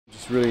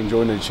really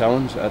enjoying the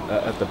challenge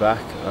at the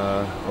back.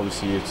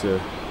 Obviously it's a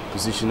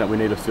position that we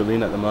need to fill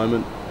in at the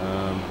moment,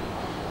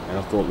 and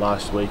I thought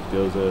last week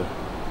the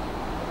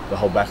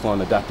whole back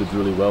line adapted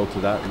really well to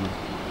that, and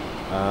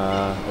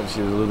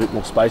obviously there's a little bit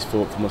more space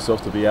for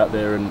myself to be out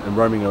there and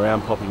roaming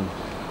around, popping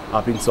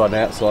up inside and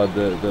outside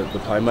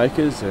the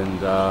playmakers, and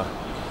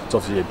it's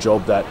obviously a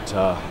job that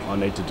I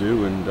need to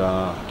do, and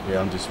yeah,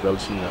 I'm just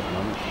relishing that at the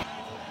moment.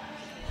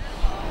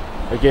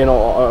 Again,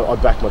 I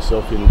back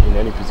myself in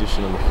any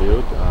position on the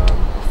field.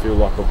 I feel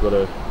like I've got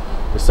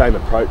the same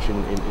approach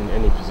in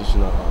any position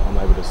that I'm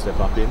able to step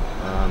up in.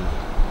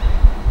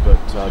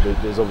 But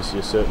there's obviously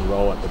a certain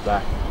role at the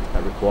back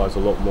that requires a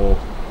lot more,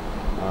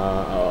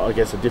 I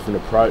guess, a different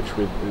approach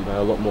with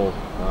a lot more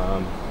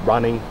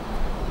running,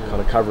 kind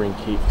of covering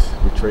kicks,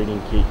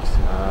 retreating kicks,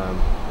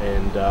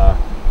 and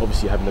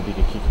obviously having a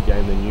bigger kicker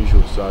game than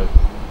usual. So.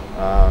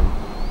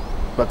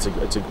 But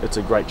it's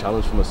a great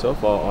challenge for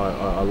myself.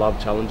 I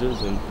love challenges,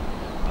 and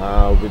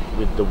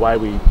with the way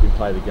we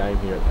play the game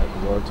here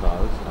at the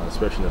Waratahs,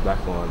 especially in the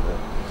back line,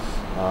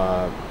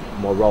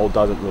 my role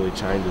doesn't really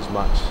change as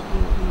much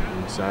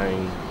in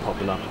saying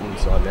popping up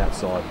inside and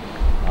outside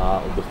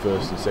of the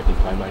first and second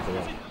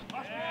playmaker.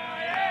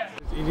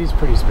 It is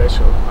pretty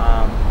special.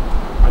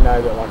 I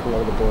know that like a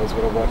lot of the boys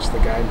would have watched the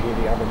game here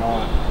the other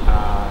night.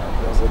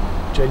 There was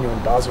a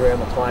genuine buzz around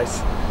the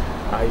place.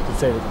 You can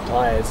see with the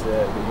players,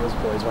 the Hills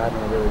boys were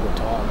having a really good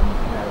time,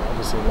 and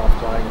obviously love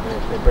playing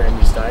at their brand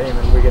new stadium,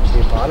 and we get to be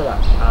a part of that.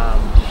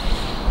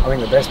 I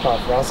think the best part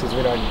for us is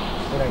we don't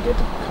get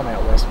to come out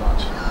west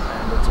much,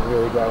 and it's a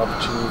really great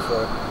opportunity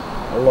for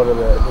a lot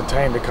of the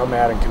team to come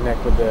out and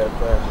connect with the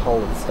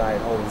whole of the state,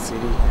 whole of the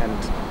city,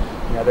 and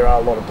there are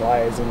a lot of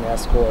players in our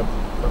squad,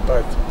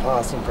 both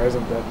past and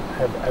present, that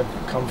have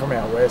come from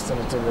out west,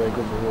 and it's a really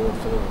good reward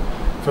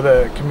for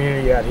the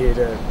community out here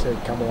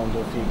to come along to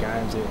a few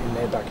games in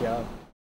their backyard.